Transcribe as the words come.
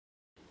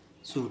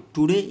So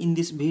today in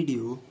this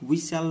video we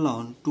shall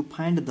learn to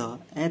find the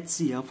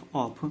HCF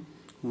of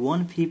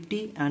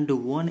 150 and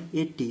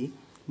 180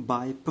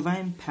 by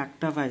prime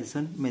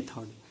factorization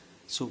method.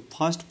 So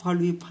first of all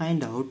we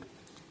find out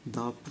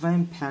the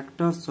prime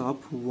factors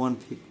of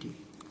 150.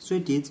 So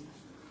it is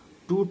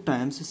 2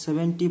 times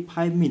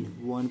 75 mean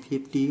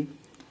 150,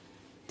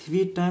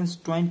 3 times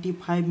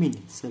 25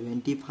 mean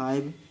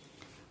 75,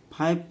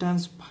 5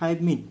 times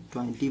 5 mean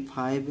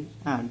 25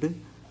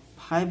 and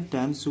 5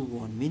 times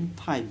 1 mean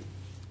 5.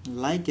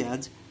 Like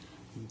as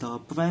the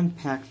prime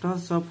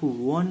factors of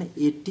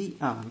 180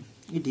 are,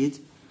 it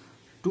is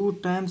 2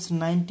 times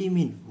 90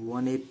 mean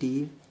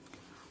 180,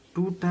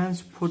 2 times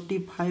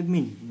 45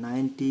 mean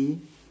 90,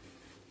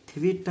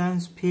 3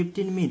 times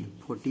 15 mean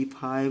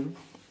 45,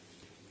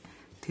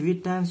 3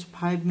 times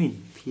 5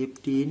 mean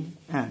 15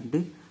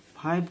 and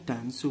 5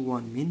 times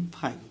 1 mean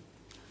 5.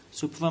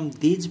 So from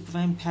these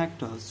prime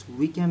factors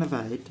we can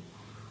write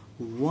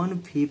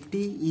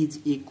 150 is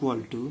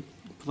equal to,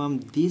 from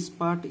this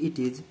part it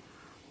is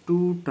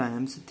 2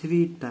 times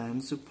 3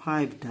 times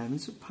 5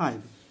 times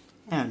 5,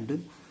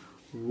 and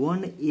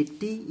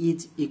 180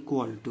 is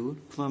equal to,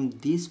 from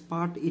this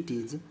part it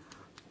is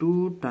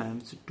 2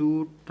 times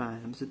 2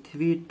 times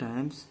 3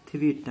 times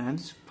 3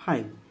 times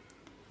 5.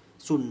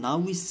 So now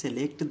we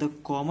select the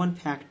common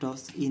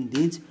factors in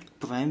this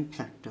prime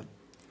factor.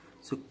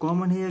 So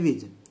common here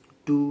is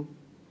 2,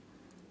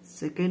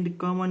 second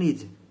common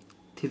is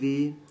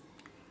 3,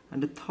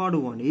 and the third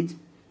one is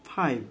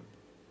 5.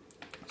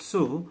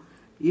 So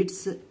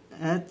its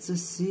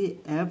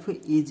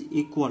HCF is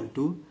equal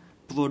to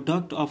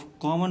product of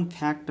common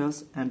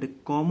factors, and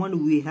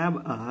common we have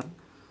are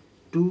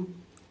 2,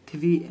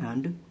 3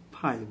 and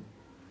 5.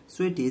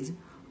 So it is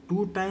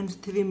 2 times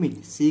 3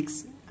 mean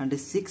 6 and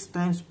 6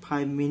 times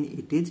 5 mean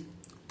it is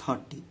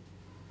 30.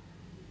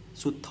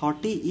 So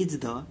 30 is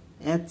the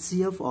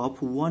HCF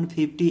of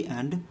 150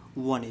 and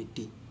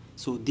 180.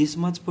 So this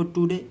much for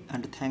today,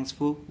 and thanks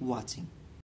for watching.